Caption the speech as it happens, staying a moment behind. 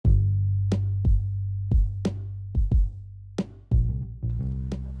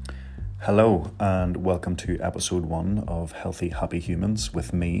Hello, and welcome to episode 1 of Healthy Happy Humans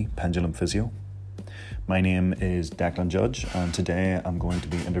with me, Pendulum Physio. My name is Declan Judge, and today I'm going to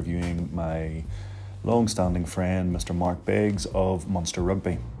be interviewing my long-standing friend, Mr. Mark Biggs of Munster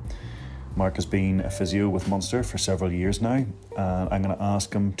Rugby. Mark has been a physio with Munster for several years now, and I'm going to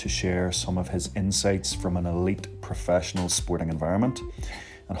ask him to share some of his insights from an elite professional sporting environment.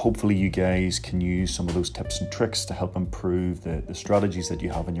 And hopefully you guys can use some of those tips and tricks to help improve the strategies that you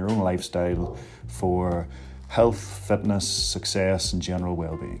have in your own lifestyle for health, fitness, success, and general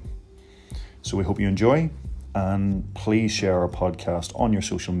well-being. So we hope you enjoy, and please share our podcast on your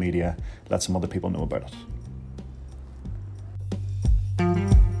social media. Let some other people know about it.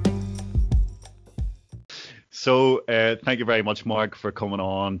 So thank you very much, Mark, for coming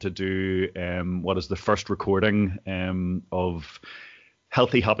on to do what is the first recording of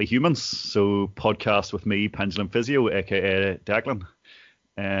Healthy Happy Humans, so podcast with me, Pendulum Physio, aka Declan.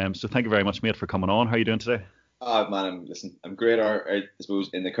 So thank you very much, mate, for coming on. How are you doing today? Oh man, I'm great. I suppose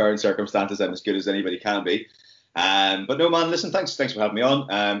in the current circumstances, I'm as good as anybody can be. But no, man, listen, thanks for having me on.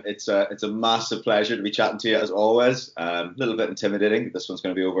 It's a massive pleasure to be chatting to you as always. A little bit intimidating. This one's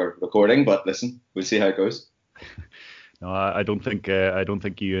going to be over recording, but listen, we'll see how it goes. No, I don't think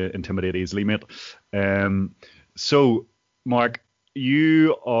you intimidate easily, mate. So, Mark,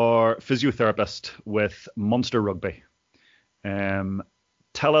 you are a physiotherapist with Munster Rugby.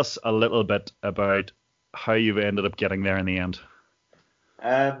 Tell us a little bit about how you've ended up getting there in the end.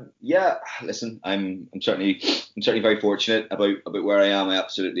 Yeah, listen, I'm certainly very fortunate about where I am. I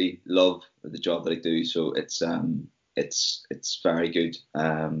absolutely love the job that I do, so it's very good.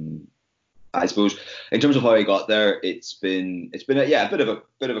 I suppose in terms of how I got there, it's been a bit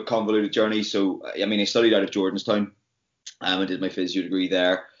of a convoluted journey. So I mean, I studied out of Jordanstown. I did my physio degree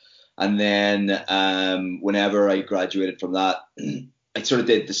there, and then whenever I graduated from that, I sort of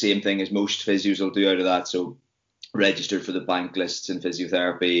did the same thing as most physios will do out of that. So registered for the bank lists in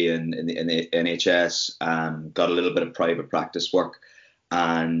physiotherapy and in the NHS, got a little bit of private practice work,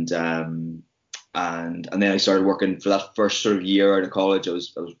 and then I started working for that first sort of year out of college. I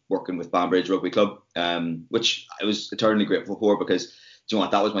was working with Banbridge Rugby Club, which I was eternally grateful for, because do you know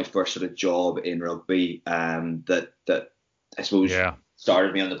what, that was my first sort of job in rugby, that I suppose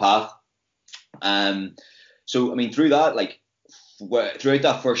started me on the path. So I mean, through that, throughout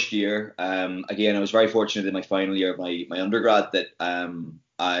that first year, again, I was very fortunate in my final year of my undergrad that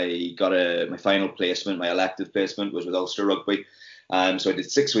I got my final placement, my elective placement was with Ulster Rugby. So I did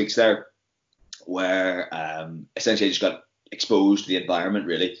 6 weeks there, where essentially I just got exposed to the environment,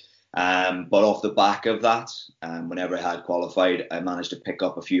 really. But off the back of that, whenever I had qualified, I managed to pick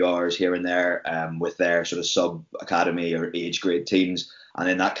up a few hours here and there with their sort of sub-academy or age grade teams. And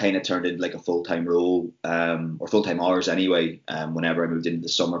then that kind of turned into like a full-time role, or full-time hours anyway, whenever I moved into the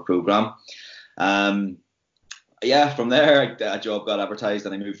summer programme. From there, a job got advertised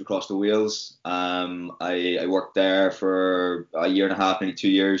and I moved across to Wales. I worked there for a year and a half, maybe 2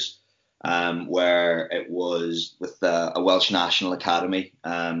 years. Where it was with a Welsh National Academy,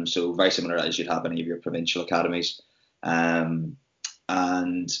 so very similar as you'd have any of your provincial academies, and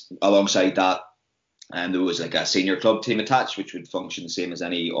alongside that, there was like a senior club team attached, which would function the same as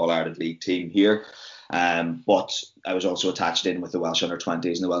any All-Ireland League team here, but I was also attached in with the Welsh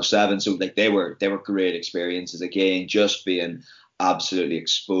Under-20s and the Welsh Sevens, so like they were great experiences, again, just being absolutely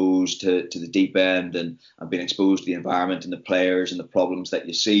exposed to the deep end and being exposed to the environment and the players and the problems that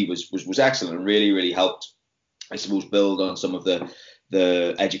you see was excellent, and really helped, I suppose, build on some of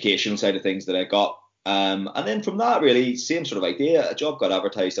the educational side of things that I got. And then from that, really, same sort of idea, a job got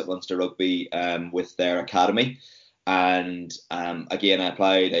advertised at Munster Rugby with their academy. And again, I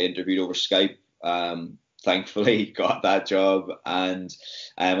applied, I interviewed over Skype, thankfully got that job, and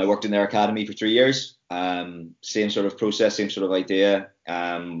I worked in their academy for 3 years. Same sort of process, same sort of idea.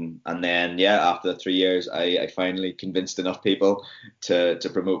 And then, after the 3 years, I finally convinced enough people to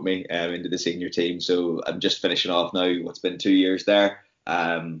promote me into the senior team. So I'm just finishing off now what's been 2 years there,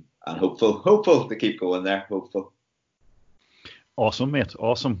 and hopeful to keep going there, hopeful. Awesome, mate,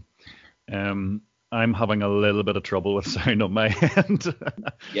 awesome. I'm having a little bit of trouble with sound on my end.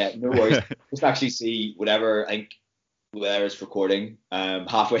 Yeah, no worries. Just actually see whatever, I think, where it's recording,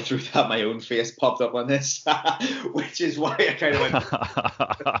 halfway through that my own face popped up on this, which is why I kind of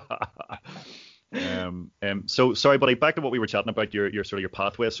went so sorry, buddy, back to what we were chatting about, your sort of your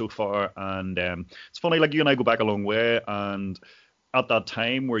pathway so far, and it's funny, like, you and I go back a long way, and at that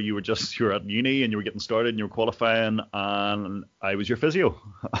time where you were at uni and you were getting started and you were qualifying, and I was your physio.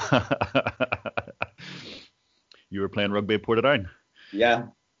 You were playing rugby at Portadown. Yeah,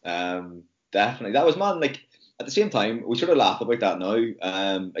 definitely. That was, man, like, at the same time, we sort of laugh about that now.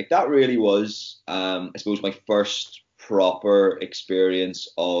 Like that really was, I suppose, my first proper experience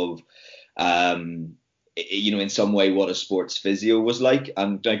of, in some way what a sports physio was like.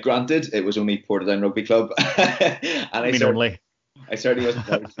 And granted, it was only Portadown Rugby Club, and I certainly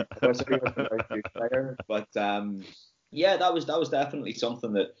wasn't a very good player, but yeah, that was definitely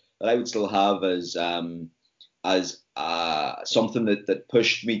something that I would still have as something that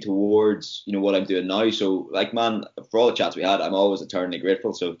pushed me towards what I'm doing now. So like, man, for all the chats we had, I'm always eternally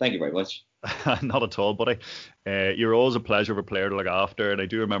grateful. So thank you very much. Not at all, buddy. You're always a pleasure of a player to look after, and I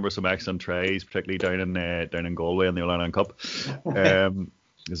do remember some excellent tries, particularly down in Galway in the All-Ireland Cup.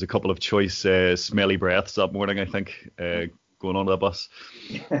 There's a couple of choice smelly breaths that morning, I think, going on to the bus.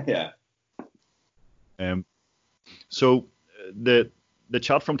 Yeah. So the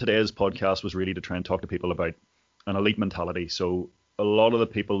chat from today's podcast was really to try and talk to people about an elite mentality. So a lot of the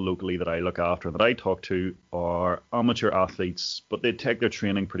people locally that I look after, that I talk to, are amateur athletes, but they take their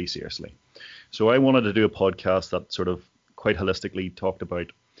training pretty seriously. So I wanted to do a podcast that sort of quite holistically talked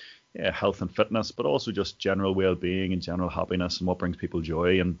about health and fitness, but also just general well-being and general happiness and what brings people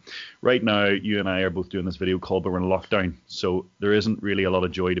joy. And right now, you and I are both doing this video call, but we're in lockdown, so there isn't really a lot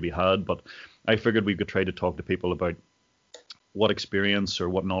of joy to be had. But I figured we could try to talk to people about what experience or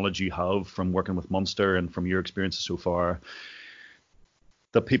what knowledge you have from working with Munster and from your experiences so far,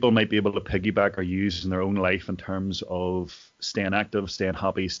 that people might be able to piggyback or use in their own life in terms of staying active, staying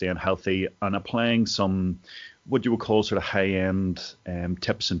happy, staying healthy, and applying some what you would call sort of high-end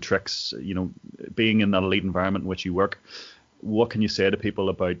tips and tricks. Being in that elite environment in which you work, what can you say to people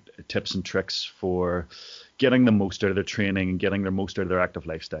about tips and tricks for getting the most out of their training and getting the most out of their active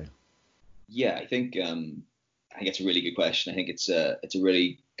lifestyle? Yeah, I think it's a really good question. I think it's a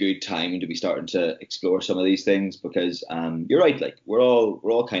really good time to be starting to explore some of these things, because you're right. Like we're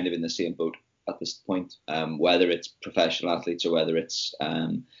all kind of in the same boat at this point, whether it's professional athletes or whether it's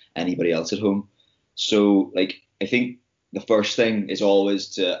anybody else at home. So like, I think the first thing is always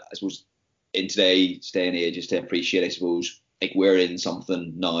to, I suppose, in today's day and age, is to appreciate, I suppose, like we're in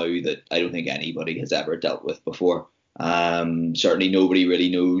something now that I don't think anybody has ever dealt with before. Certainly nobody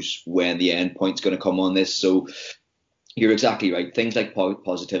really knows when the end point's going to come on this. So you're exactly right. Things like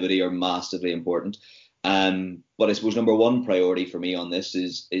positivity are massively important. But I suppose number one priority for me on this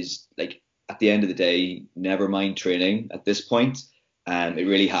is like, at the end of the day, never mind training at this point. It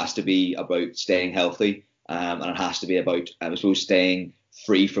really has to be about staying healthy, and it has to be about, I suppose, staying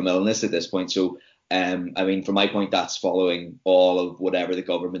free from illness at this point. So, from my point, that's following all of whatever the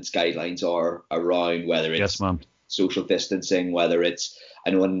government's guidelines are around, whether it's social distancing, whether it's,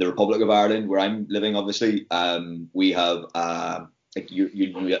 I know in the Republic of Ireland, where I'm living, obviously, we have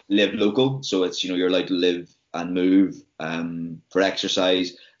you live local, so it's you're allowed to live and move for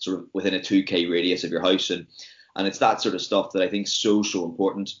exercise sort of within a 2K radius of your house, and it's that sort of stuff that I think is so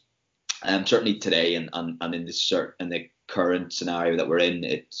important. Certainly today and in the current scenario that we're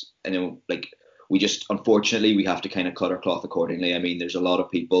in, we just, unfortunately, we have to kind of cut our cloth accordingly. I mean, there's a lot of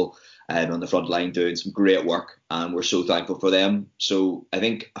people on the front line doing some great work, and we're so thankful for them. So I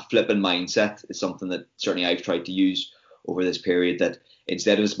think a flipping mindset is something that certainly I've tried to use over this period, that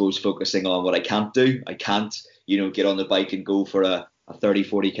instead of, I suppose, focusing on what I can't do, I can't, get on the bike and go for a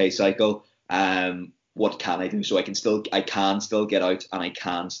 30-40K cycle. What can I do? So I can still get out, and I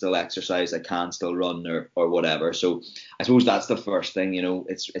can still exercise, I can still run or whatever. So I suppose that's the first thing.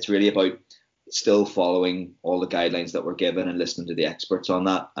 It's really about still following all the guidelines that we're given and listening to the experts on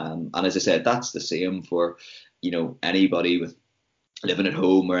that. And as I said, that's the same for, anybody with living at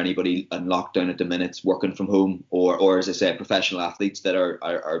home, or anybody in lockdown at the minute working from home, or as I said, professional athletes that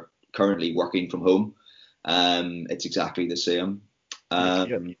are currently working from home. It's exactly the same.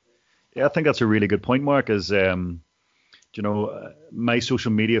 Yeah, I think that's a really good point, Mark, is, my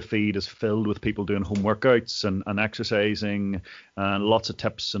social media feed is filled with people doing home workouts and exercising, and lots of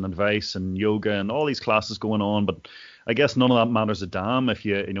tips and advice and yoga and all these classes going on. But I guess none of that matters a damn if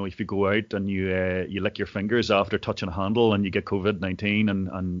you go out and you lick your fingers after touching a handle and you get COVID-19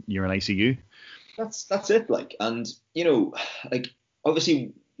 and you're in ICU. That's it. Like, and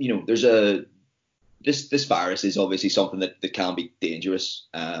obviously, there's this virus is obviously something that can be dangerous.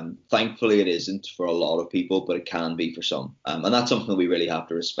 Thankfully, it isn't for a lot of people, but it can be for some. And that's something that we really have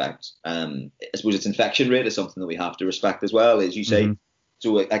to respect. I suppose its infection rate is something that we have to respect as well, as you say. Mm-hmm.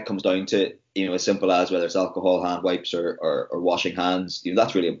 So that comes down to, as simple as whether it's alcohol, hand wipes, or washing hands.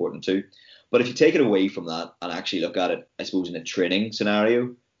 That's really important too. But if you take it away from that and actually look at it, I suppose, in a training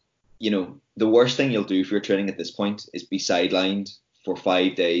scenario, the worst thing you'll do for your training at this point is be sidelined for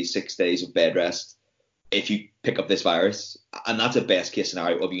 5 days, 6 days of bed rest if you pick up this virus. And that's a best case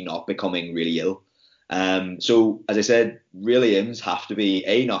scenario of you not becoming really ill. So as I said, real aims have to be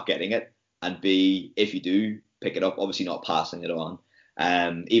A, not getting it, and B, if you do pick it up, obviously not passing it on.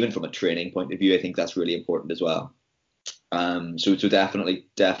 Even from a training point of view, I think that's really important as well. So definitely.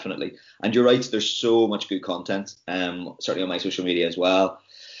 And you're right, there's so much good content, certainly on my social media as well,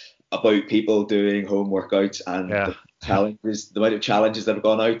 about people doing home workouts and the amount of challenges that have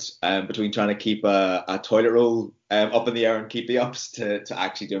gone out, between trying to keep a toilet roll up in the air and keep the ups to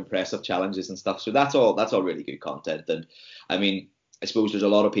actually do impressive challenges and stuff. So that's all really good content. And I mean, I suppose there's a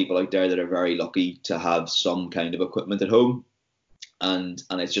lot of people out there that are very lucky to have some kind of equipment at home, and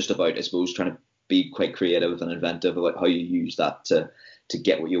it's just about, I suppose, trying to be quite creative and inventive about how you use that to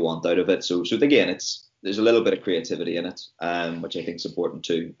get what you want out of it. So again, there's a little bit of creativity in it, which I think is important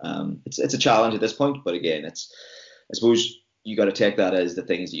too. It's a challenge at this point, but again, I suppose you got to take that as the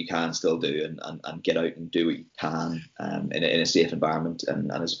things that you can still do, and get out and do what you can, in a safe environment,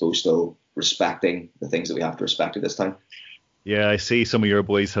 and I suppose still respecting the things that we have to respect at this time. Yeah, I see some of your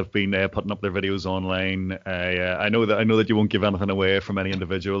boys have been putting up their videos online. I know that you won't give anything away from any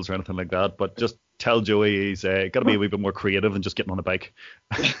individuals or anything like that, but just tell Joey he's got to be a wee bit more creative than just getting on a bike.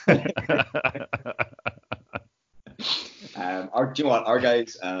 Do you know what? Our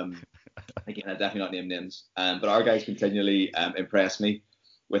guys, again, I definitely not name names, but our guys continually impress me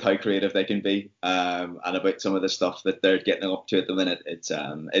with how creative they can be, and about some of the stuff that they're getting up to at the minute. It's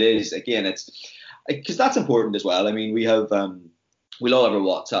because that's important as well. I mean, we'll all have our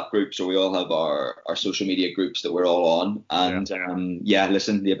WhatsApp groups, or we all have our social media groups that we're all on. And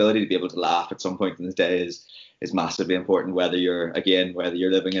listen, the ability to be able to laugh at some point in the day is massively important, whether you're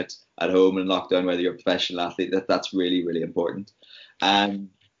living it at home in lockdown, whether you're a professional athlete, that's really, really important. I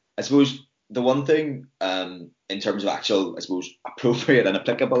suppose the one thing, in terms of actual, I suppose, appropriate and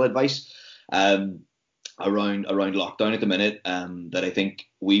applicable advice, around lockdown at the minute, that I think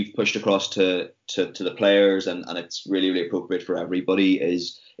we've pushed across to the players, and it's really, really appropriate for everybody,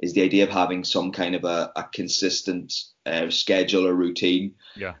 is the idea of having some kind of a consistent schedule or routine.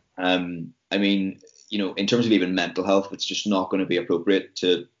 Yeah. I mean, in terms of even mental health, it's just not going to be appropriate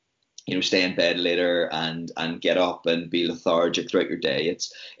to stay in bed later and get up and be lethargic throughout your day.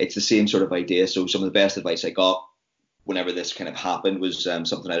 It's the same sort of idea. So some of the best advice I got whenever this kind of happened was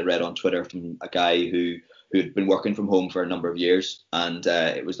something I read on Twitter from a guy who had been working from home for a number of years, and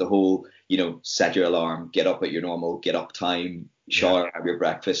it was the whole, set your alarm, get up at your normal get up time, shower, have your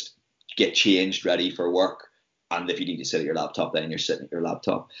breakfast, get changed, ready for work, and if you need to sit at your laptop, then you're sitting at your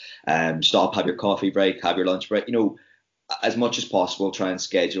laptop. Stop, have your coffee break, have your lunch break. As much as possible, try and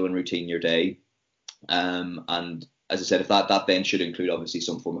schedule and routine your day. And as I said, if that then should include obviously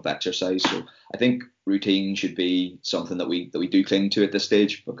some form of exercise. So I think routine should be something that we do cling to at this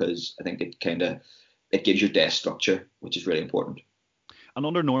stage, because I think it gives your day structure, which is really important. And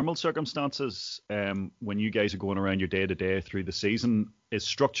under normal circumstances, when you guys are going around your day to day through the season, is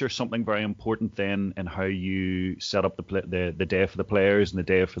structure something very important then in how you set up the day for the players and the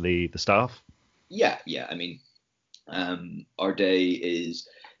day for the staff? Yeah. I mean, our day is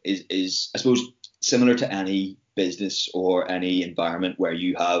I suppose similar to any business or any environment where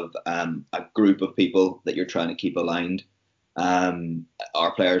you have a group of people that you're trying to keep aligned.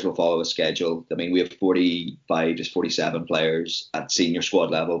 Our players will follow a schedule. I mean, we have 45, just 47 players at senior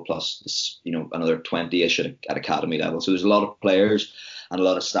squad level, plus another 20-ish at academy level. So there's a lot of players and a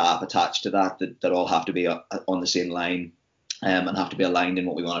lot of staff attached to that all have to be on the same line, and have to be aligned in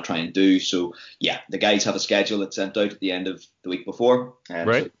what we want to try and do. So yeah, the guys have a schedule that's sent out at the end of the week before,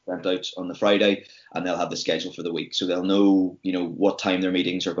 right? So sent out on the Friday, and they'll have the schedule for the week. So they'll know, what time their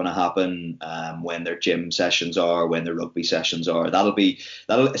meetings are going to happen, when their gym sessions are, when their rugby sessions are. That'll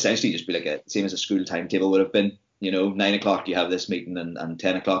essentially just be like the same as a school timetable would have been. 9 o'clock you have this meeting, and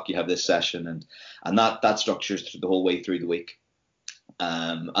 10 o'clock you have this session, and that structures the whole way through the week.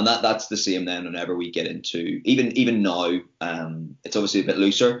 And that's the same then whenever we get into even now. It's obviously a bit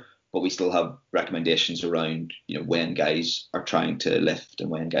looser, but we still have recommendations around when guys are trying to lift and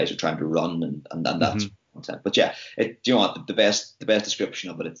when guys are trying to run, and that's content. But yeah, do you know what, the best description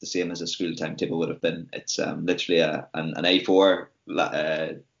of it's the same as a school timetable would have been. It's literally an A4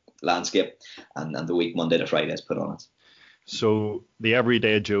 landscape, and the week Monday to Friday is put on it. So the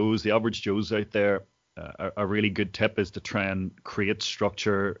everyday Joes, the average Joes out there, a really good tip is to try and create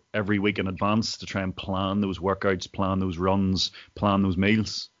structure every week in advance, to try and plan those workouts, plan those runs, plan those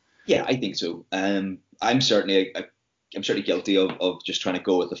meals. Yeah, I think so. I'm certainly guilty of just trying to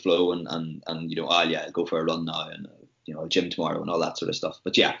go with the flow and I'll go for a run now, and a gym tomorrow and all that sort of stuff.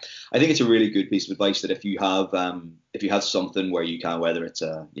 But yeah, I think it's a really good piece of advice that if you have something where you can, whether it's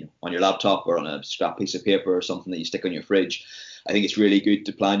on your laptop or on a scrap piece of paper or something that you stick on your fridge, I think it's really good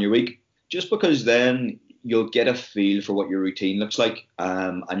to plan your week. just because then you'll get a feel for what your routine looks like,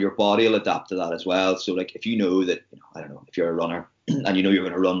 and your body will adapt to that as well. So like if you know that, I don't know, if you're a runner and you know you're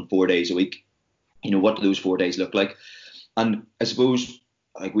going to run 4 days a week, what do those 4 days look like? And I suppose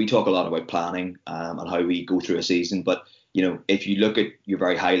like we talk a lot about planning, and how we go through a season, but if you look at your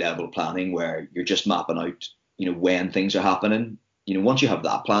very high level planning where you're just mapping out, when things are happening, once you have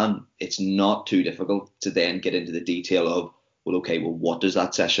that plan, it's not too difficult to then get into the detail of, well, okay, well, what does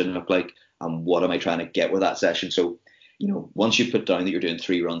that session look like? And what am I trying to get with that session? So, once you put down that you're doing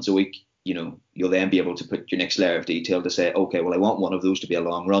 3 runs a week, you'll then be able to put your next layer of detail to say, okay, well, I want one of those to be a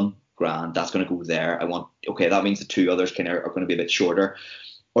long run. Grand, that's going to go there. Okay, that means the 2 others are going to be a bit shorter.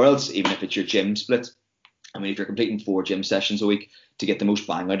 Or else, even if it's your gym split, I mean, if you're completing 4 gym sessions a week, to get the most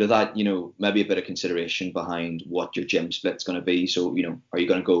bang out of that, maybe a bit of consideration behind what your gym split's going to be. So, are you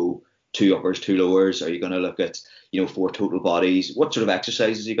going to go 2 uppers, 2 lowers? Are you going to look at, 4 total bodies? What sort of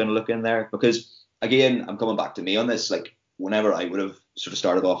exercises are you going to look in there? Because again, I'm coming back to me on this. Like whenever I would have sort of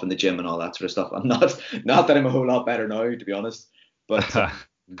started off in the gym and all that sort of stuff, I'm not that I'm a whole lot better now, to be honest. But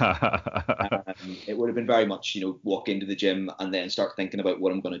it would have been very much, walk into the gym and then start thinking about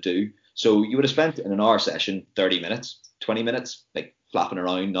what I'm going to do. So you would have spent in an hour session 30 minutes, 20 minutes, like flapping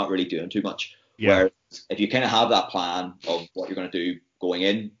around, not really doing too much. Yeah. Whereas if you kind of have that plan of what you're going to do going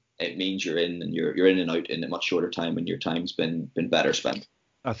in, it means you're in and out in a much shorter time, and your time's been better spent.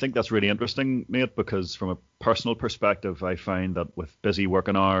 I think that's really interesting, mate, because from a personal perspective, I find that with busy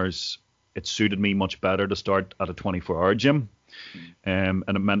working hours, it suited me much better to start at a 24-hour gym. And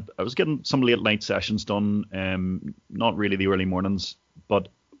it meant I was getting some late night sessions done, not really the early mornings, but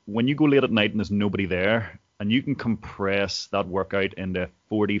when you go late at night and there's nobody there, and you can compress that workout into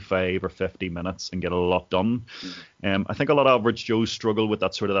 45 or 50 minutes and get a lot done. I think a lot of average Joes struggle with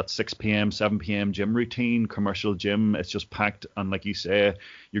that sort of that 6 p.m., 7 p.m. gym routine, commercial gym. It's just packed. And like you say,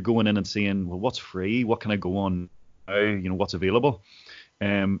 you're going in and seeing, well, what's free? What can I go on now? What's available?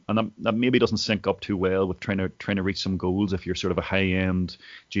 And that maybe doesn't sync up too well with trying to reach some goals if you're sort of a high-end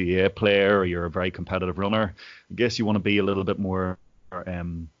GAA player or you're a very competitive runner. I guess you want to be a little bit more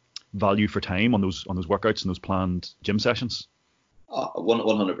value for time on those workouts and those planned gym sessions.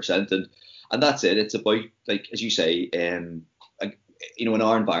 100%, and that's it. It's about, like as you say, in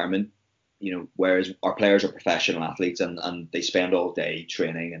our environment, whereas our players are professional athletes and they spend all day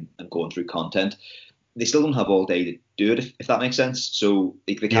training and going through content, they still don't have all day to do it, if that makes sense. So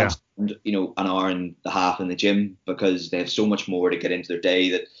they can't spend, an hour and a half in the gym because they have so much more to get into their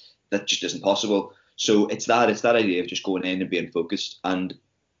day that just isn't possible. So it's that idea of just going in and being focused, and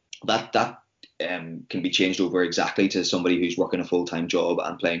that can be changed over exactly to somebody who's working a full-time job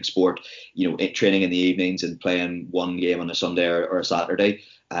and playing sport, training in the evenings and playing one game on a Sunday or a Saturday,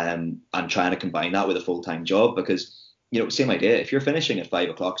 and trying to combine that with a full-time job. Because same idea. If you're finishing at 5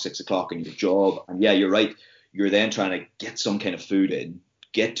 o'clock, 6 o'clock in your job, and yeah, you're right, you're then trying to get some kind of food in,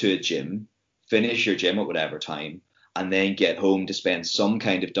 get to a gym, finish your gym at whatever time, and then get home to spend some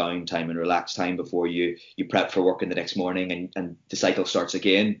kind of downtime and relaxed time before you prep for work in the next morning, and the cycle starts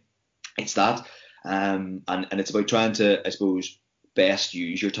again. It's that. And it's about trying to, I suppose, best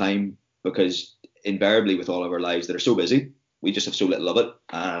use your time, because invariably with all of our lives that are so busy, we just have so little of it.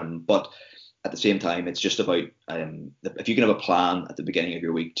 But at the same time, it's just about if you can have a plan at the beginning of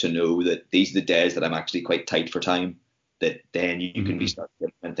your week to know that these are the days that I'm actually quite tight for time, that then you can be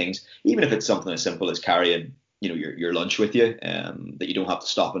starting doing things, even if it's something as simple as carrying your lunch with you, that you don't have to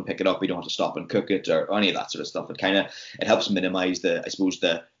stop and pick it up, you don't have to stop and cook it or any of that sort of stuff. It helps minimize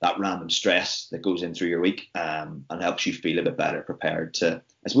that random stress that goes in through your week, and helps you feel a bit better prepared to,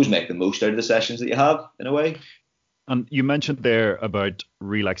 I suppose, make the most out of the sessions that you have in a way. And you mentioned there about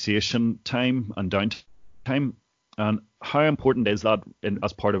relaxation time and downtime, and how important is that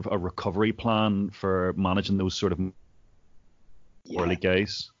as part of a recovery plan for managing those sort of early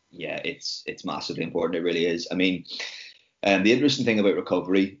guys? Yeah, it's massively important. It really is. I mean, the interesting thing about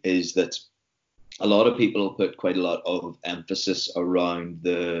recovery is that a lot of people put quite a lot of emphasis around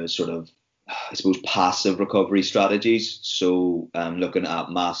the sort of, I suppose, passive recovery strategies. So looking at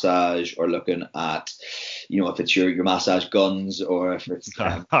massage, or looking at, if it's your massage guns, or if it's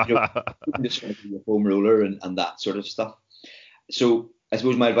just your foam roller and that sort of stuff. So I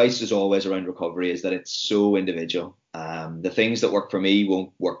suppose my advice is always around recovery is that it's so individual. The things that work for me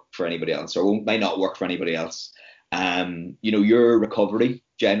won't work for anybody else, or might not work for anybody else. Your recovery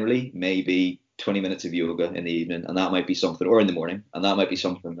generally may be 20 minutes of yoga in the evening, and that might be something, or in the morning, and that might be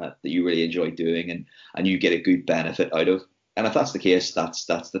something that you really enjoy doing and you get a good benefit out of. And if that's the case, that's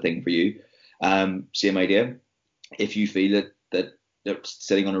the thing for you. Same idea. If you feel that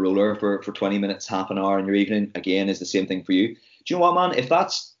sitting on a roller for 20 minutes, half an hour in your evening, again, is the same thing for you. Do you know what, man? If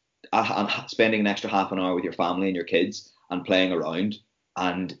that's spending an extra half an hour with your family and your kids and playing around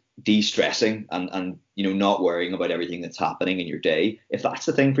and de-stressing and not worrying about everything that's happening in your day, if that's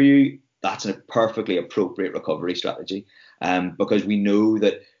the thing for you, that's a perfectly appropriate recovery strategy. Because we know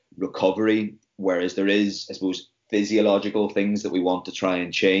that recovery, whereas there is, I suppose, physiological things that we want to try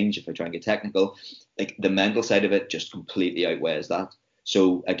and change, if I try and get technical, like the mental side of it just completely outweighs that.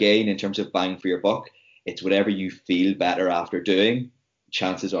 So again, in terms of bang for your buck, it's whatever you feel better after doing,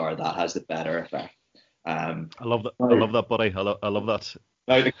 chances are that has the better effect. I love that. I love that, buddy. I love that.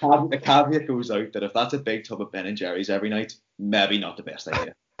 Now the caveat goes out that if that's a big tub of Ben and Jerry's every night, maybe not the best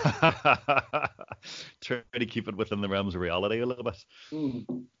idea. Try to keep it within the realms of reality a little bit.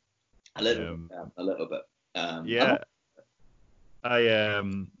 A little bit. I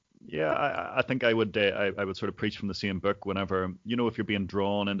think I would sort of preach from the same book whenever, if you're being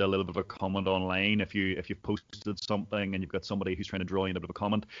drawn into a little bit of a comment online, if you've posted something and you've got somebody who's trying to draw you into a bit of a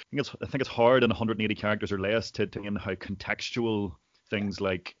comment, I think it's hard in 180 characters or less to in how contextual things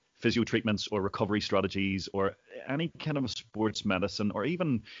like physio treatments or recovery strategies or any kind of sports medicine, or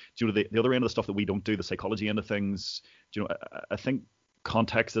even the other end of the stuff that we don't do, the psychology end of things. I think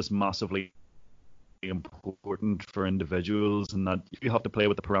context is massively important for individuals, and that you have to play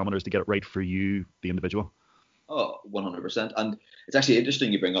with the parameters to get it right for you, the individual. Oh, 100%. And it's actually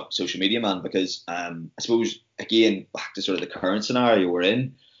interesting you bring up social media, man, because I suppose, again, back to sort of the current scenario we're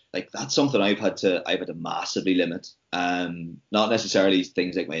in, like that's something I've had to massively limit. Not necessarily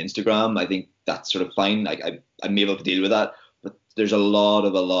things like my Instagram. I think that's sort of fine. Like I'm able to deal with that. But there's a lot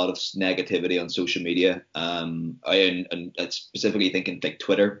of negativity on social media. And specifically thinking like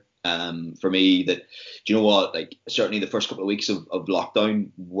Twitter. For me, that, do you know what? Like certainly the first couple of weeks of lockdown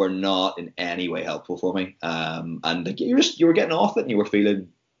were not in any way helpful for me. And like you were getting off it and you were feeling,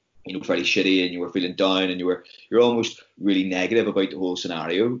 fairly shitty, and you were feeling down, and you're almost really negative about the whole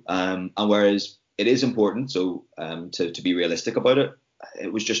scenario. And whereas it is important, so to be realistic about it,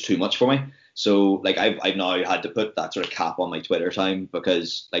 it was just too much for me. So like I've now had to put that sort of cap on my Twitter time,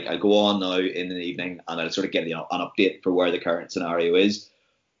 because like I go on now in the evening and I'll sort of get an update for where the current scenario is.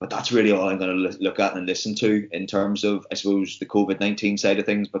 But that's really all I'm going to look at and listen to in terms of, I suppose, the COVID-19 side of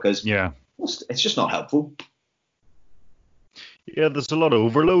things, because it's just not helpful. Yeah, there's a lot of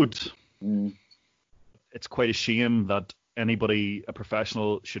overload. It's quite a shame that anybody, a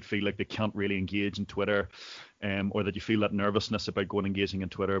professional, should feel like they can't really engage in Twitter, or that you feel that nervousness about going engaging in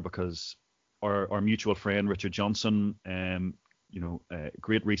Twitter, because our mutual friend Richard Johnson,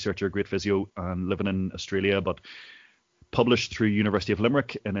 great researcher, great physio, and living in Australia, but published through University of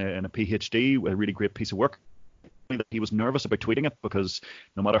Limerick in a PhD, a really great piece of work. That he was nervous about tweeting it, because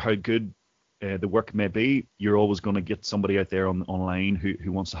no matter how good the work may be, you're always going to get somebody out there online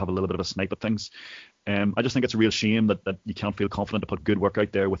who wants to have a little bit of a snipe at things. I just think it's a real shame that you can't feel confident to put good work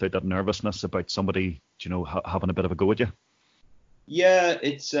out there without that nervousness about somebody, having a bit of a go at you. Yeah,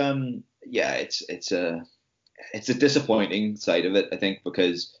 it's a disappointing side of it, I think,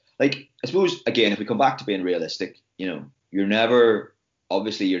 because like I suppose again, if we come back to being realistic, you're never going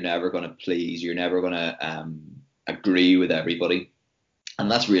to please, you're never going to agree with everybody.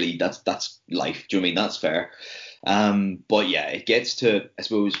 And that's life. Do you know what I mean? That's fair. But yeah, it gets to, I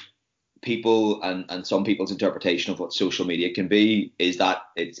suppose, people and some people's interpretation of what social media can be is that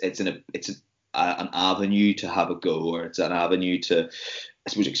it's an avenue to have a go, or it's an avenue to, I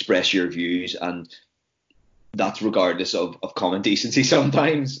suppose, express your views, and that's regardless of common decency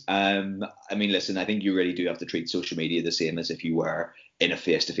sometimes. I mean, listen, I think you really do have to treat social media the same as if you were in a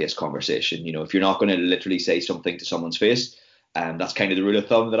face-to-face conversation. If you're not going to literally say something to someone's face, that's kind of the rule of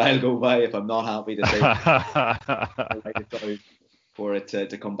thumb that I'll go by. If I'm not happy to say for it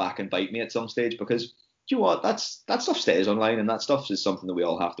to come back and bite me at some stage, because you know what, that stuff stays online, and that stuff is something that we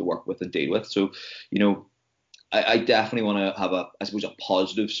all have to work with and deal with. So, I definitely want to have a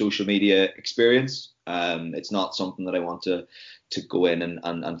positive social media experience. It's not something that I want to go in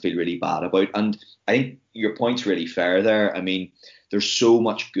and feel really bad about. And I think your point's really fair there. I mean, there's so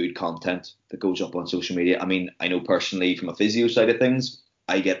much good content that goes up on social media. I mean, I know personally from a physio side of things,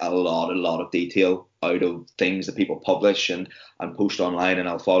 I get a lot of detail out of things that people publish and post online, and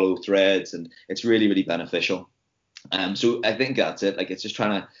I'll follow threads, and it's really, really beneficial. So I think that's it. Like, it's just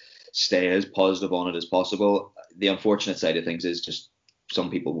trying to stay as positive on it as possible. The unfortunate side of things is just some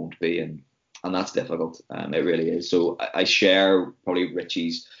people won't be, and that's difficult. It really is. So I share probably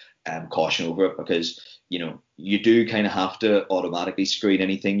Richie's caution over it, because you do kind of have to automatically screen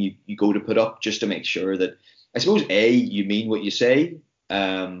anything you go to put up, just to make sure that, I suppose, you mean what you say,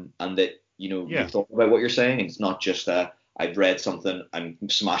 and that you've thought about what you're saying. It's not just I've read something, I'm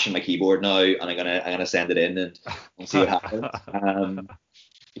smashing my keyboard now, and I'm gonna send it in and see what happens.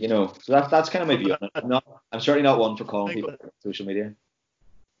 So that's kind of my view But on it. I'm certainly not one for I calling think people out on social media.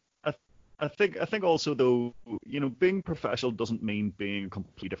 I, I think also though, being professional doesn't mean being a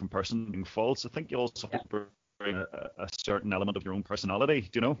completely different person, being false. I think you also have to bring a certain element of your own personality.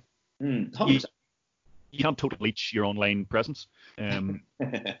 You 100%. you can't totally bleach your online presence. And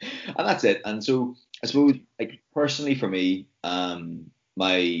that's it. And so I suppose, like, personally for me,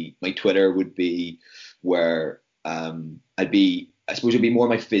 my Twitter would be where I suppose it'd be more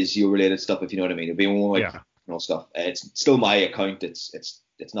my physio related stuff, if you know what I mean. It'd be more my Yeah. personal stuff. It's still my account. It's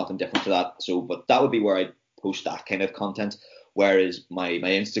nothing different to that. So, but that would be where I post that kind of content. Whereas my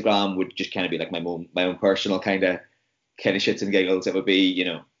Instagram would just kind of be like my own personal kind of shits and giggles. It would be,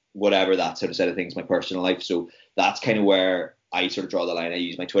 whatever, that sort of side of things, my personal life. So that's kind of where I sort of draw the line. I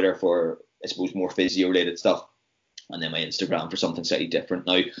use my Twitter for, I suppose, more physio related stuff, and then my Instagram for something slightly different.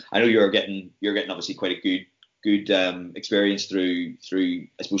 Now, I know you're getting obviously quite a good experience through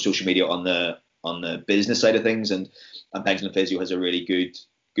I suppose social media on the business side of things, and Pendulum Physio has a really good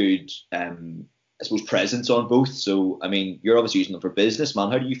I suppose presence on both. So I mean, you're obviously using them for business,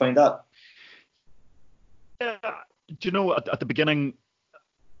 man. How do you find that? Yeah. At the beginning,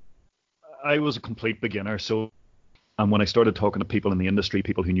 I was a complete beginner. And when I started talking to people in the industry,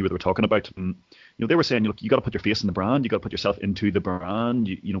 people who knew what they were talking about, and, they were saying, look, you got to put your face in the brand. You got to put yourself into the brand.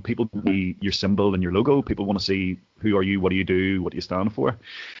 People see your symbol and your logo. People want to see who are you, what do you do, what do you stand for.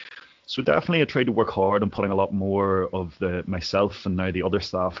 So definitely, I tried to work hard on putting a lot more of myself and now the other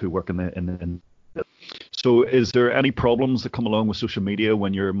staff who work in the. So, is there any problems that come along with social media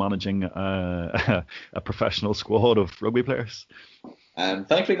when you're managing a professional squad of rugby players?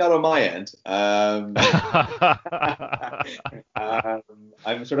 Thankfully, not on my end.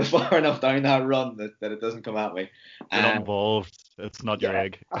 I'm sort of far enough down that run that it doesn't come at me. You're not involved. It's not your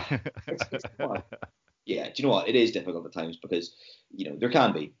egg. It's fun. Yeah, do you know what? It is difficult at times because there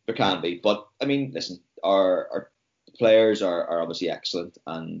can be. But I mean, listen, our players are obviously excellent,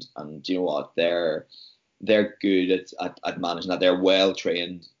 and do you know what? They're good at managing that. They're well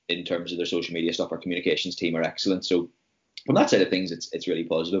trained in terms of their social media stuff. Our communications team are excellent. So from that side of things, it's really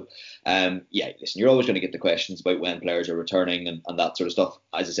positive. Yeah, listen, you're always going to get the questions about when players are returning and that sort of stuff.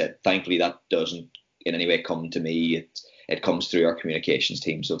 As I said, thankfully that doesn't in any way come to me. It comes through our communications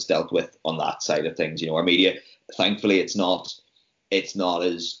team, so it's dealt with on that side of things. Our media, thankfully, it's not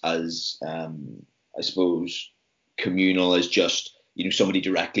as I suppose communal as just somebody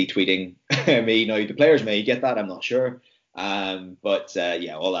directly tweeting me. Now the players may get that, I'm not sure. But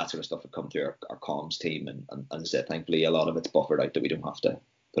yeah, all that sort of stuff would come through our comms team, and as I said, thankfully a lot of it's buffered out that we don't have to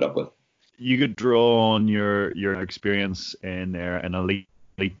put up with. You could draw on your experience in an elite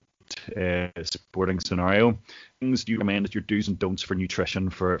supporting scenario. Things do you recommend as your do's and don'ts for nutrition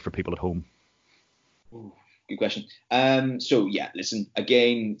for people at home? Ooh, good question. So yeah, listen,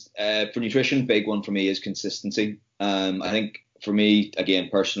 again, for nutrition, big one for me is consistency. I think for me, again,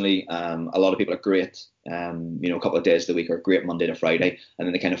 personally, a lot of people are great. A couple of days of the week are great Monday to Friday, and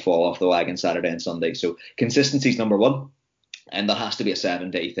then they kind of fall off the wagon Saturday and Sunday. So consistency is number one, and that has to be a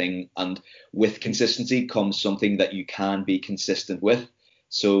 7-day thing. And with consistency comes something that you can be consistent with.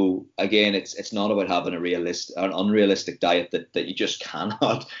 So again, it's not about having an unrealistic diet that you just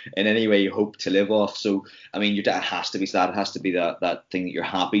cannot in any way you hope to live off. So I mean, your diet has to be that. It has to be that thing that you're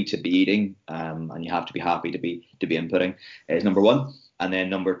happy to be eating, and you have to be happy to be inputting. Is number one. And then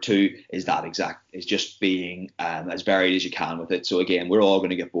number two is just being as varied as you can with it. So again, we're all going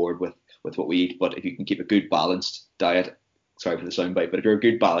to get bored with what we eat, but if you can keep a good balanced diet, sorry for the soundbite, but if you're a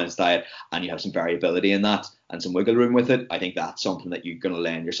good balanced diet and you have some variability in that and some wiggle room with it, I think that's something that you're going to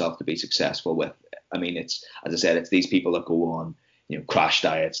lend yourself to be successful with. I mean, it's, as I said, it's these people that go on crash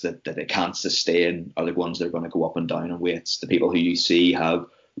diets that they can't sustain are the ones that are going to go up and down in weights. The people who you see have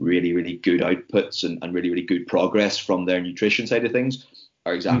really, really good outputs and really, really good progress from their nutrition side of things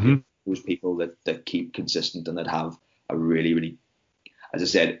are exactly those people that keep consistent and that have a really, really, as I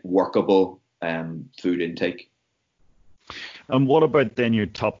said, workable food intake. And what about then your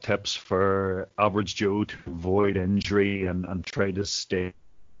top tips for average Joe to avoid injury and try to stay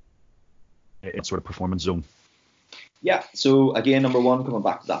in sort of performance zone? Yeah, so again, number one, coming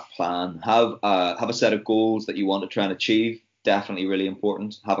back to that plan, have a set of goals that you want to try and achieve. Definitely really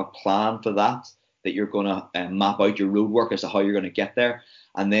important. Have a plan for that you're going to map out your road work as to how you're going to get there.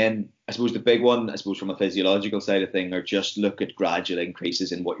 And then I suppose the big one, I suppose from a physiological side of thing, are just look at gradual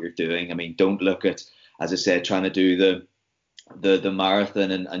increases in what you're doing. I mean, don't look at, as I said, trying to do the marathon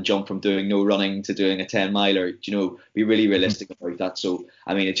and jump from doing no running to doing a 10 miler, be really realistic about that. So,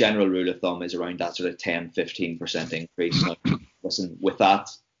 I mean, a general rule of thumb is around that sort of 10-15% increase. Now, listen, with that,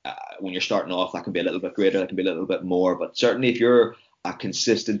 when you're starting off, that can be a little bit greater, that can be a little bit more. But certainly if you're a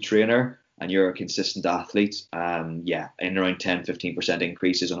consistent trainer and you're a consistent athlete, in around 10-15%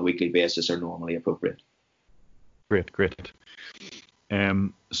 increases on a weekly basis are normally appropriate. Great.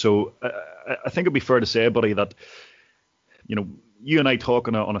 So I think it'd be fair to say, buddy, that you and I talk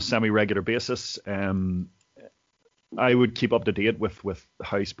on a semi-regular basis. I would keep up to date with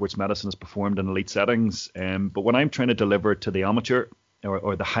how sports medicine is performed in elite settings. But when I'm trying to deliver to the amateur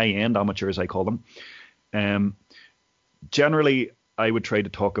or the high-end amateur, as I call them, generally I would try to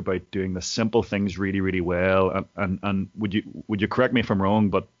talk about doing the simple things really, really well. And would you correct me if I'm wrong,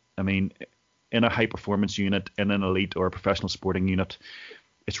 but I mean, in a high performance unit, in an elite or a professional sporting unit,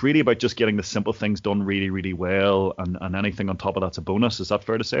 it's really about just getting the simple things done really, really well, and anything on top of that's a bonus. Is that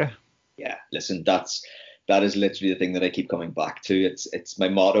fair to say? Yeah, listen, that is literally the thing that I keep coming back to. It's my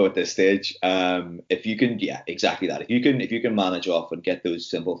motto at this stage. If you can, yeah, exactly that. If you can manage off and get those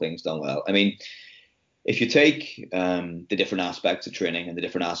simple things done well. I mean, if you take the different aspects of training and the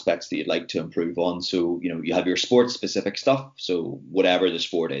different aspects that you'd like to improve on, so you have your sports specific stuff. So whatever the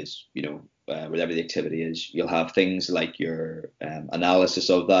sport is, whatever the activity is, you'll have things like your analysis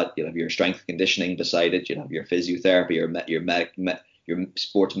of that. You'll have your strength and conditioning beside it. You'll have your physiotherapy, your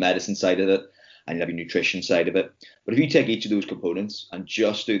sports medicine side of it, and you'll have your nutrition side of it. But if you take each of those components and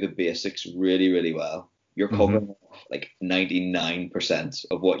just do the basics really, really well, you're covering like 99%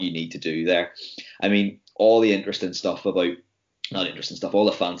 of what you need to do there. I mean, all the interesting stuff all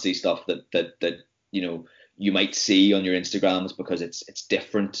the fancy stuff that you might see on your Instagrams because it's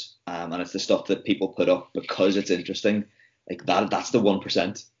different, and it's the stuff that people put up because it's interesting. Like that's the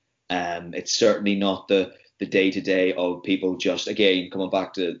 1%. It's certainly not the day-to-day of people just, again, coming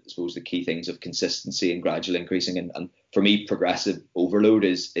back to, I suppose, the key things of consistency and gradual increasing. And for me, progressive overload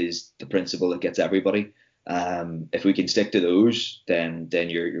is the principle that gets everybody. If we can stick to those, then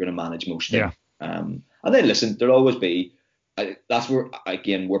you're going to manage most things. Yeah. And then listen, there'll always be, that's where,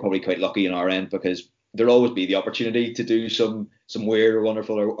 again, we're probably quite lucky in our end, because there'll always be the opportunity to do some weird or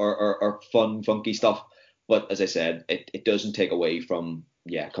wonderful or fun, funky stuff. But as I said, it doesn't take away from,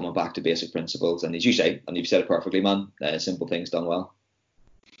 coming back to basic principles. And as you say, and you've said it perfectly, man, simple things done well.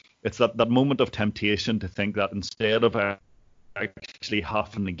 It's that moment of temptation to think that instead of actually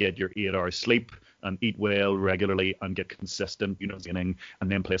having to get your 8 hours sleep and eat well regularly and get consistent, training,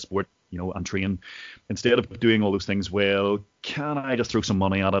 and then play sport, and train, instead of doing all those things well, can I just throw some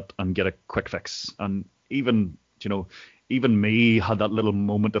money at it and get a quick fix? And even me had that little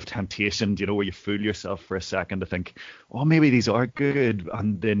moment of temptation, where you fool yourself for a second to think, oh, maybe these are good,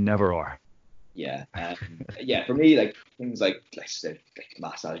 and they never are. Yeah. For me, like things like I said, like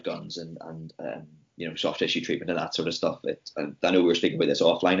massage guns and soft tissue treatment and that sort of stuff. And I know we were speaking about this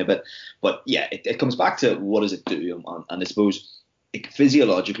offline a bit, but yeah, it comes back to what does it do? And I suppose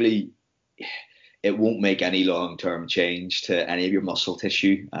physiologically, it won't make any long-term change to any of your muscle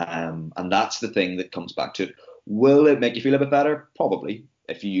tissue. And that's the thing that comes back to it. Will it make you feel a bit better? Probably.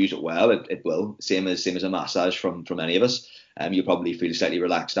 If you use it well, it will. Same as a massage from any of us. You'll probably feel slightly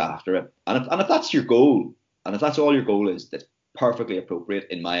relaxed after it. And if that's your goal, and if that's all your goal is, that's perfectly appropriate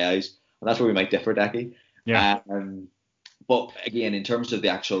in my eyes. And that's where we might differ, Decky. Yeah. But again, in terms of the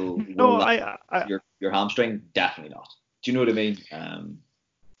actual your hamstring, definitely not. Do you know what I mean?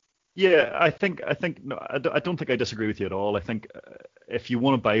 Yeah, I think no, I don't think I disagree with you at all. I think if you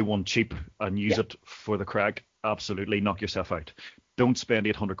want to buy one cheap and use it for the crack, absolutely knock yourself out. Don't spend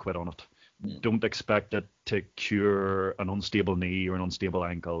 800 quid on it. Don't expect it to cure an unstable knee or an unstable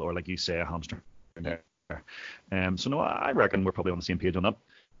ankle, or like you say, a hamstring. So no, I reckon we're probably on the same page on that.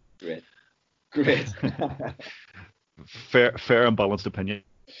 Great. fair and balanced opinion.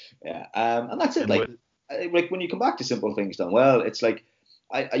 Yeah, and that's it. Like when you come back to simple things done well, it's like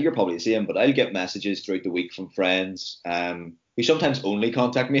you're probably the same, but I'll get messages throughout the week from friends who sometimes only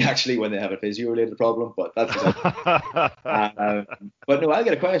contact me actually when they have a physio-related problem. But that's but no, I'll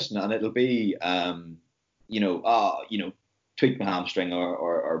get a question and it'll be tweaked my hamstring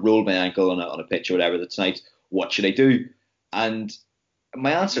or rolled my ankle on a pitch or whatever that's tonight. What should I do? And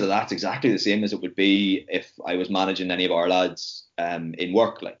my answer to that's exactly the same as it would be if I was managing any of our lads in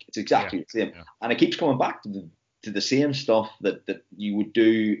work. Like it's exactly the same. Yeah. And it keeps coming back to the same stuff that you would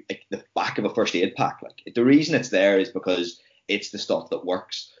do at the back of a first aid pack. Like the reason it's there is because it's the stuff that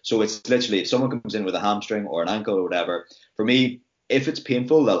works. So it's literally, if someone comes in with a hamstring or an ankle or whatever, for me, if it's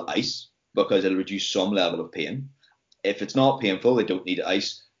painful, they'll ice because it'll reduce some level of pain. If it's not painful, they don't need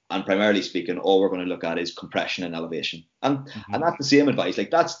ice. And primarily speaking, all we're going to look at is compression and elevation. And that's the same advice.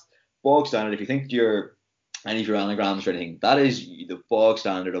 Like that's bog standard. If you think any of your anagrams or anything, that is the bog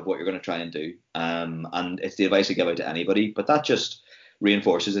standard of what you're going to try and do. And it's the advice I give out to anybody. But that just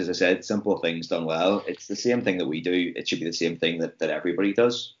reinforces, as I said, simple things done well. It's the same thing that we do. It should be the same thing that everybody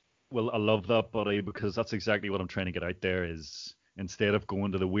does. Well, I love that, buddy, because that's exactly what I'm trying to get out there is instead of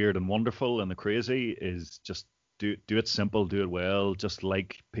going to the weird and wonderful and the crazy, is just do it simple, do it well, just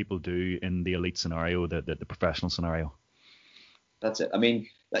like people do in the elite scenario, the professional scenario. That's it. I mean,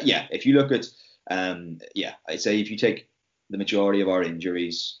 yeah, if you look at, I'd say if you take the majority of our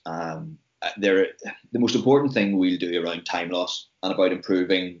injuries, the most important thing we'll do around time loss and about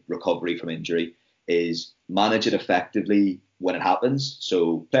improving recovery from injury is manage it effectively when it happens.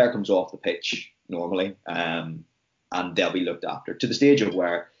 So player comes off the pitch normally, and they'll be looked after to the stage of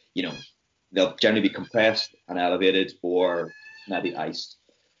where, they'll generally be compressed and elevated or maybe iced.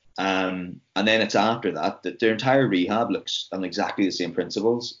 And then it's after that their entire rehab looks on exactly the same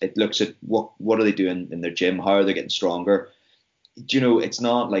principles. It looks at what are they doing in their gym, how are they getting stronger. It's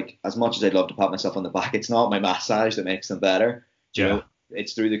not like, as much as I'd love to pat myself on the back, it's not my massage that makes them better.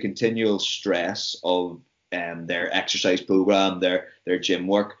 It's through the continual stress of their exercise program, their gym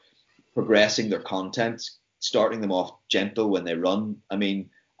work, progressing their content, starting them off gentle when they run.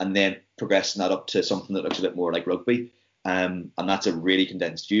 And then progressing that up to something that looks a bit more like rugby. And that's a really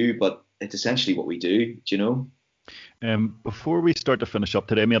condensed view, but it's essentially what we do. Before we start to finish up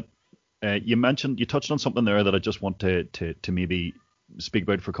today, mate, you touched on something there that I just want to maybe speak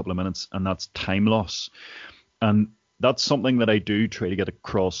about for a couple of minutes, and that's time loss. And that's something that I do try to get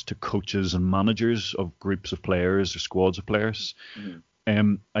across to coaches and managers of groups of players or squads of players.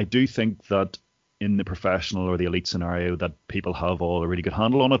 Mm-hmm. I do think that in the professional or the elite scenario that people have all a really good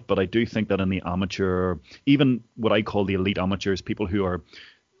handle on it, but I do think that in the amateur, even what I call the elite amateurs, people who are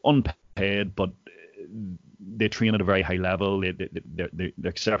unpaid but they train at a very high level, they're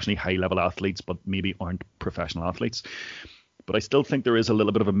exceptionally high level athletes but maybe aren't professional athletes. But I still think there is a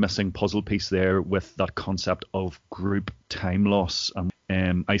little bit of a missing puzzle piece there with that concept of group time loss.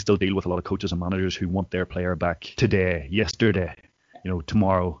 And I still deal with a lot of coaches and managers who want their player back today, yesterday,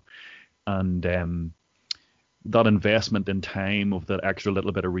 tomorrow. And that investment in time of that extra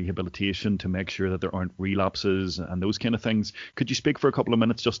little bit of rehabilitation to make sure that there aren't relapses and those kind of things. Could you speak for a couple of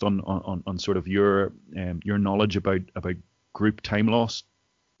minutes just on sort of your knowledge about group time loss?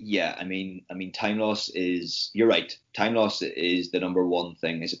 Yeah, I mean, time loss is, you're right. Time loss is the number one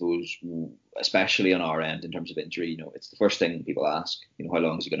thing, I suppose, especially on our end in terms of injury. It's the first thing people ask, how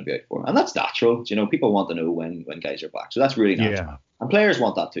long is he going to be out for? And that's natural. People want to know when guys are back. So that's really natural. Yeah. And players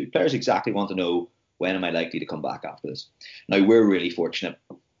want that too. Players exactly want to know, when am I likely to come back after this? Now, we're really fortunate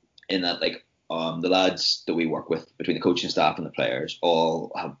in that, the lads that we work with, between the coaching staff and the players,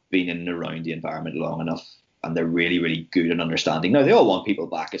 all have been in and around the environment long enough, and they're really, really good in understanding. Now, they all want people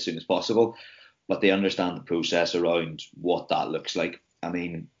back as soon as possible, but they understand the process around what that looks like.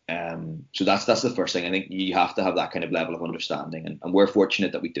 So that's the first thing. I think you have to have that kind of level of understanding, and we're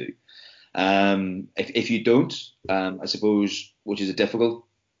fortunate that we do. If you don't, I suppose, which is a difficult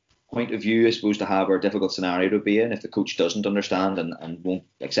point of view, I suppose, to have, or a difficult scenario to be in, if the coach doesn't understand and won't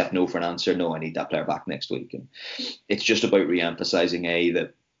accept no for an answer, no, I need that player back next week. And it's just about re-emphasizing,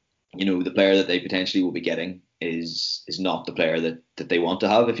 that the player that they potentially will be getting is not the player that they want to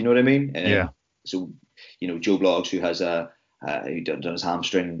have, if you know what I mean. Yeah. So, Joe Bloggs, who has who done his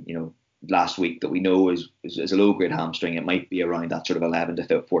hamstring, last week, that we know is a low grade hamstring. It might be around that sort of 11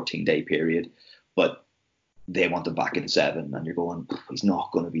 to 14 day period, but they want him back in 7, and you're going, he's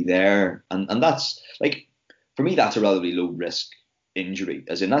not going to be there. And that's, for me, that's a relatively low risk injury,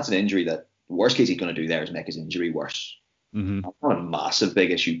 as in that's an injury that the worst case he's going to do there is make his injury worse. Mm-hmm. That's not a massive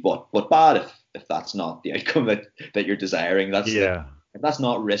big issue, but bad if that's not the outcome that you're desiring. If that's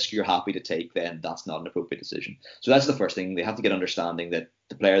not risk you're happy to take, then that's not an appropriate decision. So that's the first thing. They have to get understanding that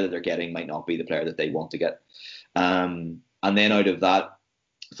the player that they're getting might not be the player that they want to get. And then out of that,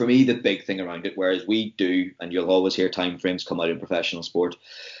 for me, the big thing around it, whereas we do, and you'll always hear timeframes come out in professional sport,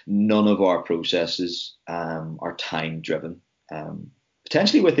 none of our processes are time driven.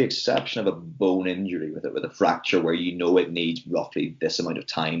 Potentially with the exception of a bone injury with a fracture where it needs roughly this amount of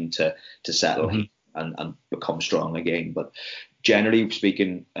time to settle and become strong again. But generally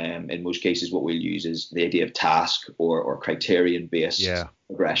speaking, in most cases, what we'll use is the idea of task or criterion based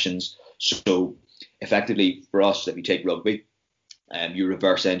progressions. So effectively for us, if you take rugby, you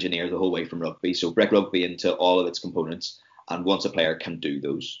reverse engineer the whole way from rugby. So break rugby into all of its components, and once a player can do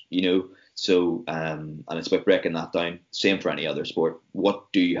those, so and it's about breaking that down. Same for any other sport.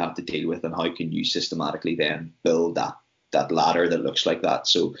 What do you have to deal with, and how can you systematically then build that ladder that looks like that?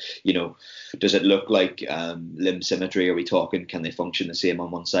 So, does it look like limb symmetry? Are we talking, can they function the same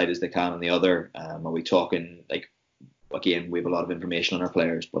on one side as they can on the other? Are we talking, again, we have a lot of information on our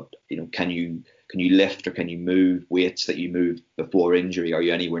players, but can Can you lift or can you move weights that you moved before injury? Are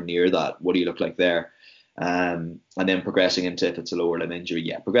you anywhere near that? What do you look like there? And then progressing into, if it's a lower limb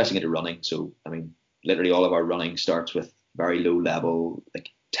injury, progressing into running. So, I mean, literally all of our running starts with very low level, like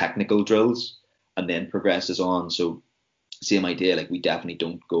technical drills, and then progresses on. So same idea, like we definitely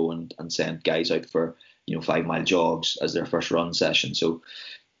don't go and send guys out for, 5-mile jogs as their first run session. So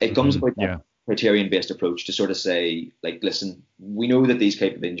it comes about that criterion-based approach to sort of say, like, listen, we know that these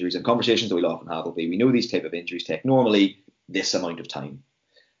type of injuries, and conversations that we'll often have will be, we know these type of injuries take normally this amount of time.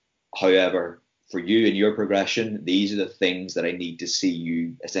 However, for you and your progression, these are the things that I need to see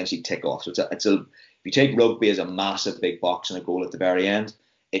you essentially tick off. So if you take rugby as a massive big box and a goal at the very end,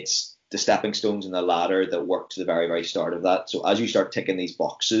 it's the stepping stones and the ladder that work to the very, very start of that. So as you start ticking these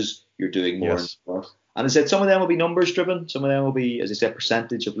boxes, you're doing more and more. And I said, some of them will be numbers driven. Some of them will be, as I said,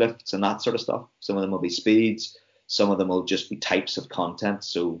 percentage of lifts and that sort of stuff. Some of them will be speeds. Some of them will just be types of content.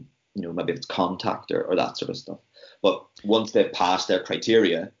 So, maybe it's contact or that sort of stuff. But once they've passed their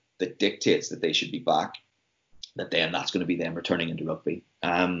criteria that dictates that they should be back, that's going to be them returning into rugby.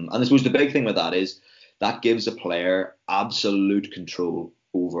 And I suppose the big thing with that is that gives a player absolute control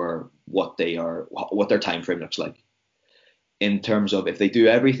over what their time frame looks like. In terms of if they do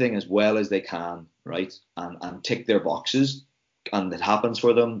everything as well as they can, right, and tick their boxes, and it happens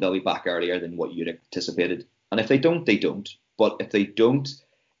for them, they'll be back earlier than what you'd anticipated. And if they don't, they don't. But if they don't,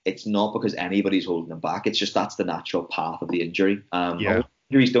 it's not because anybody's holding them back. It's just that's the natural path of the injury.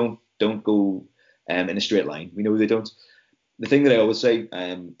 Injuries don't go in a straight line. We know they don't. The thing that I always say,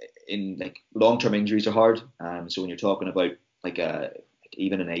 in like long-term injuries are hard. So when you're talking about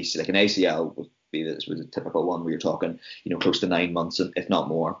even an ACL would be, this was a typical one where you're talking, close to 9 months, if not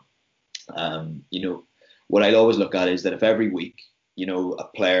more. What I'd always look at is that if every week, a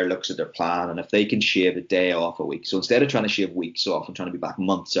player looks at their plan, and if they can shave a day off a week, so instead of trying to shave weeks off and trying to be back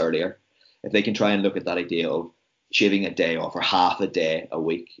months earlier, if they can try and look at that idea of shaving a day off or half a day a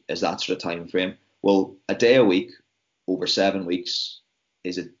week as that sort of time frame, well, a day a week over 7 weeks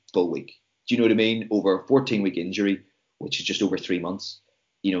is a full week. Do you know what I mean? Over a 14-week injury, which is just over 3 months,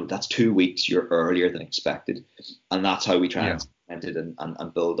 that's 2 weeks you're earlier than expected. And that's how we try and implement it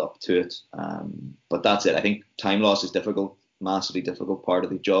and build up to it. But that's it. I think time loss is difficult, massively difficult part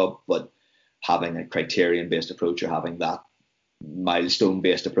of the job, but having a criterion-based approach or having that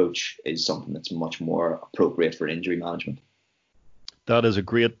milestone-based approach is something that's much more appropriate for injury management. That is a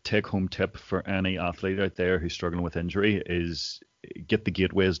great take-home tip for any athlete out there who's struggling with injury, is get the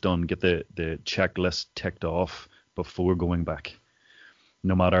gateways done, get the checklist ticked off before going back,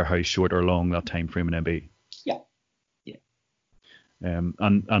 no matter how short or long that time frame may be.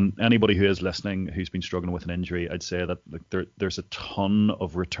 And anybody who is listening who's been struggling with an injury, I'd say that there's a ton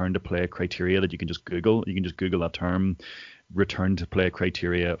of return to play criteria that you can just Google. You can just Google that term, return to play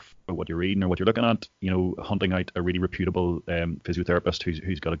criteria, for what you're reading or what you're looking at. Hunting out a really reputable physiotherapist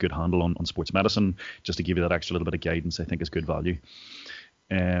who's got a good handle on sports medicine, just to give you that extra little bit of guidance, I think is good value.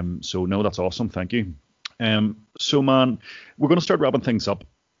 So no, that's awesome. Thank you. So man, we're going to start wrapping things up.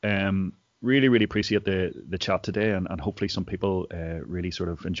 Really, really appreciate the chat today, and hopefully some people really sort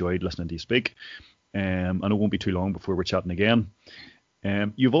of enjoyed listening to you speak. And it won't be too long before we're chatting again.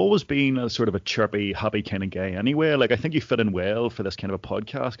 You've always been a sort of a chirpy, happy kind of guy anyway. Like, I think you fit in well for this kind of a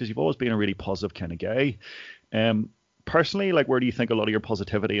podcast because you've always been a really positive kind of guy. Personally, like, where do you think a lot of your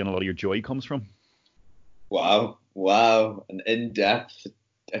positivity and a lot of your joy comes from? Wow, an in-depth,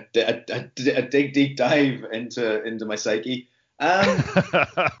 a deep dive into my psyche.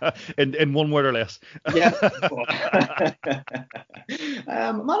 In one word or less. Man,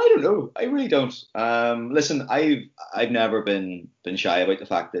 I don't know. I really don't. Listen, I've never been shy about the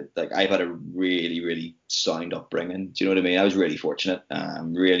fact that, like, I've had a really, really sound upbringing. Do you know what I mean? I was really fortunate.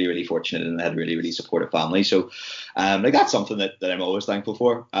 Really, really fortunate, and I had a really, really supportive family. So, like, that's something that I'm always thankful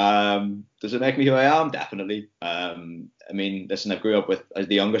for. Does it make me who I am? Definitely. I mean, listen, I grew up as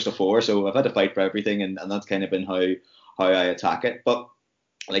the youngest of four, so I've had to fight for everything, and that's kind of been how I attack it. But,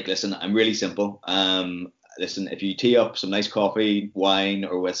 like, listen, I'm really simple. Listen, if you tee up some nice coffee, wine,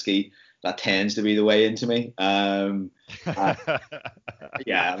 or whiskey, that tends to be the way into me. Yeah,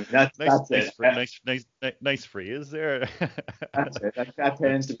 I mean, that's it. Nice phrase there. That's it. That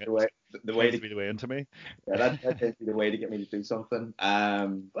tends to be the way into me. Yeah, that tends to be the way to get me to do something.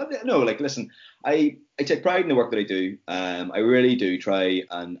 But no, like, listen, I take pride in the work that I do. I really do try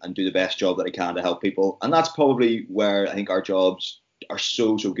and do the best job that I can to help people, and that's probably where I think our jobs are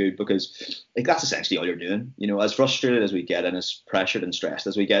so good, because, like, that's essentially all you're doing. As frustrated as we get and as pressured and stressed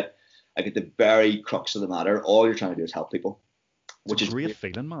as we get, like, at the very crux of the matter, all you're trying to do is help people. Which is a great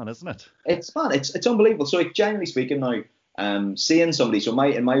feeling, man, isn't it? It's unbelievable. So, like, generally speaking now, Seeing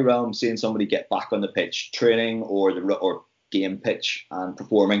somebody, in my realm, seeing somebody get back on the pitch, training or game pitch and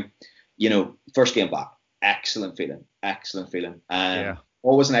performing, first game back, excellent feeling.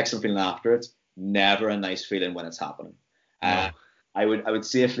 Always an excellent feeling after it. Never a nice feeling when it's happening. No. I would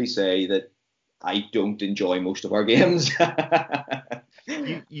safely say that I don't enjoy most of our games.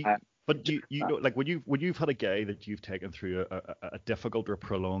 But like when you've had a guy that you've taken through a difficult or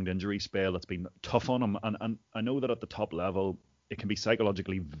prolonged injury spell that's been tough on him, and I know that at the top level it can be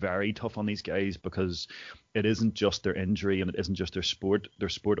psychologically very tough on these guys, because it isn't just their injury and it isn't just their sport. Their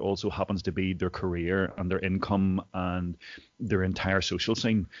sport also happens to be their career and their income and their entire social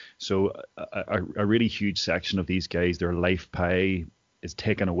scene. So a really huge section of these guys, their life pay is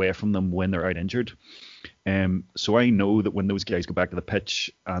taken away from them when they're out injured. So I know that when those guys go back to the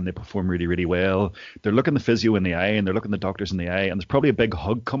pitch and they perform really, really well, they're looking the physio in the eye and they're looking the doctors in the eye, and there's probably a big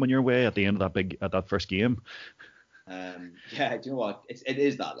hug coming your way at the end of that first game. Yeah, do you know what? It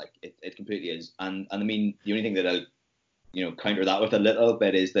is that, like, it completely is. And I mean, the only thing that I'll counter that with a little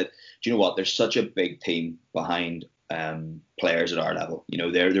bit is that, do you know what? There's such a big team behind players at our level.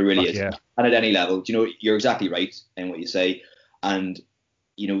 There really is. Yeah. And at any level, you're exactly right in what you say. And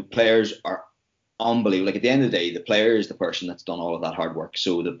players are unbelievable. Like, at the end of the day, the player is the person that's done all of that hard work.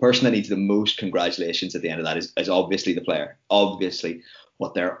 So the person that needs the most congratulations at the end of that is obviously the player. Obviously,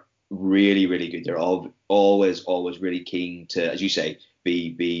 but they're really, really good. They're always really keen to, as you say,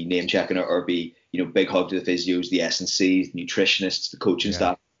 be name checking or be big hug to the physios, the S&Cs, the nutritionists, the coaching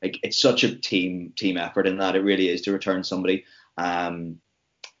staff. Like, it's such a team effort in that. It really is, to return somebody. And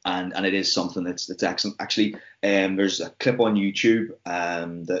it is something that's excellent. Actually, there's a clip on YouTube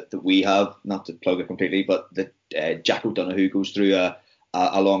that we have, not to plug it completely, but that Jack O'Donoghue goes through a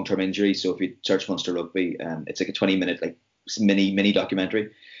long-term injury. So if you search Munster Rugby, it's like a 20-minute like mini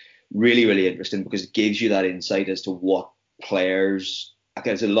documentary. Really, really interesting, because it gives you that insight as to what players. Okay,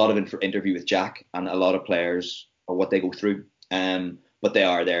 there's a lot of interview with Jack and a lot of players or what they go through. But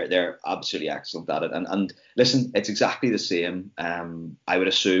they're absolutely excellent at it. And listen, it's exactly the same. I would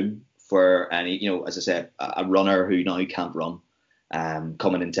assume for any, as I said, a runner who now can't run,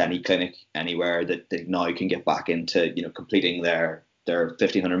 coming into any clinic anywhere that they now can get back into, completing their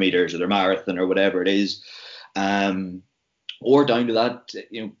 1500 meters or their marathon or whatever it is. Or down to that,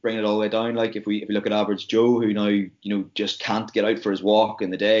 bring it all the way down. Like, if we look at average Joe, who now, just can't get out for his walk in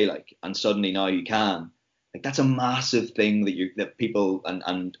the day, like, and suddenly now you can. Like, that's a massive thing that people and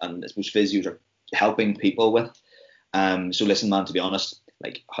I suppose physios are helping people with. So listen, man, to be honest,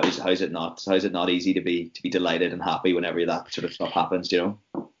 like, how's it not easy to be delighted and happy whenever that sort of stuff happens,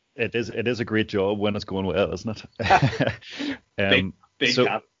 It is a great job when it's going well, isn't it?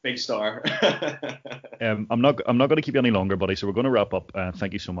 Big star. I'm not going to keep you any longer, buddy. So we're going to wrap up.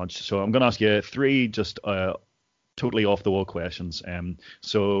 Thank you so much. So I'm going to ask you 3 just totally off the wall questions.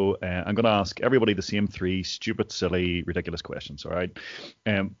 So I'm going to ask everybody the same 3 stupid, silly, ridiculous questions. All right.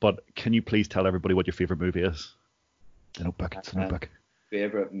 But can you please tell everybody what your favorite movie is? The Notebook.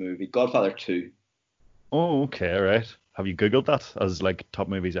 Favorite movie? Godfather 2. Oh, okay, all right. Have you Googled that as like top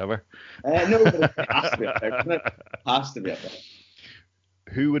movies ever? No, but it has to be up there, doesn't it? Has to be up there.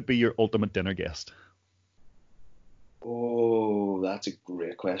 Who would be your ultimate dinner guest? Oh, that's a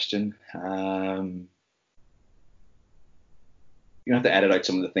great question. You have to edit out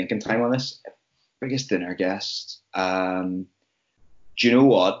some of the thinking time on this. Biggest dinner guest. Do you know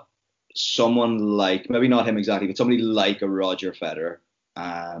what? Someone like, maybe not him exactly, but somebody like a Roger Federer.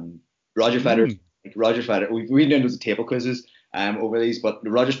 Roger Federer. We've been doing those table quizzes over these, but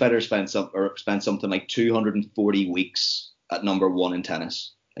Roger Federer spent something like 240 weeks at number 1 in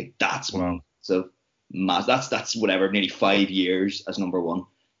tennis. Like, that's wow. So that's whatever, nearly 5 years as number 1.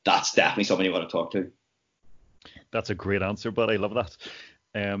 That's definitely somebody you want to talk to. That's a great answer, but I love that.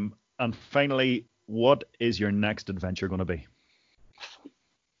 And finally, what is your next adventure going to be?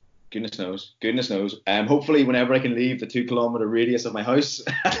 Goodness knows. Hopefully, whenever I can leave the 2 kilometer radius of my house,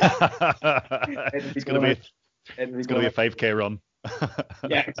 it's going to be a 5K run.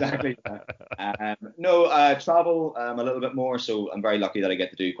 Yeah, exactly. Travel a little bit more. So I'm very lucky that I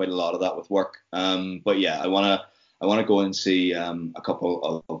get to do quite a lot of that with work. But yeah, I wanna go and see a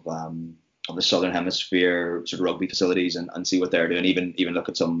couple of the Southern Hemisphere sort of rugby facilities and see what they're doing. Even look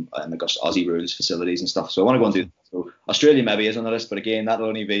at some like Aussie rules facilities and stuff. So I want to go and do that. So Australia maybe is on the list, but again, that'll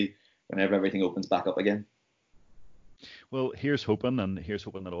only be whenever everything opens back up again. Well, here's hoping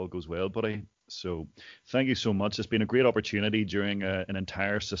that all goes well, buddy. So thank you so much. It's been a great opportunity during an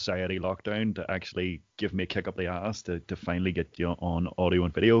entire society lockdown to actually give me a kick up the ass to finally get you on audio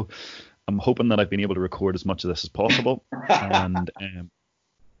and video. I'm hoping that I've been able to record as much of this as possible. And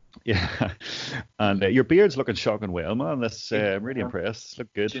Yeah, and your beard's looking shocking well, man. That's I'm really impressed.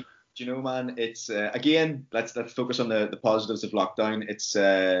 Look good. Do you know, man? It's again. Let's focus on the positives of lockdown. It's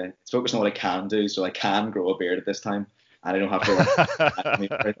focused on what I can do, so I can grow a beard at this time, and I don't have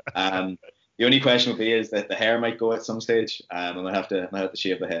to. The only question would be is that the hair might go at some stage. I might have to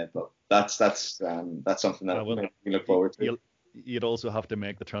shave the head, but that's something that we look forward to. You'd also have to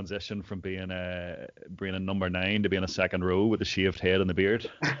make the transition from being a number 9 to being a second row with a shaved head and the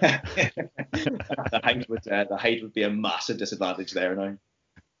beard. The height would be a massive disadvantage there now.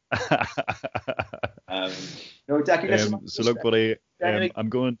 No, Jackie, listen. So look, buddy, I'm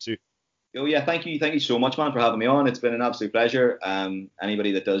going to. Oh yeah, thank you so much, man, for having me on. It's been an absolute pleasure.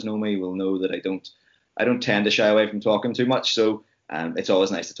 Anybody that does know me will know that I don't tend to shy away from talking too much. So it's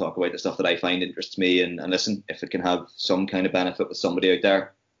always nice to talk about the stuff that I find interests me, and listen, if it can have some kind of benefit with somebody out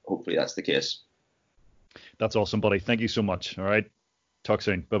there, hopefully that's the case. That's awesome, buddy. Thank you so much. All right, talk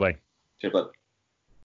soon. Bye bye. Cheers, bud.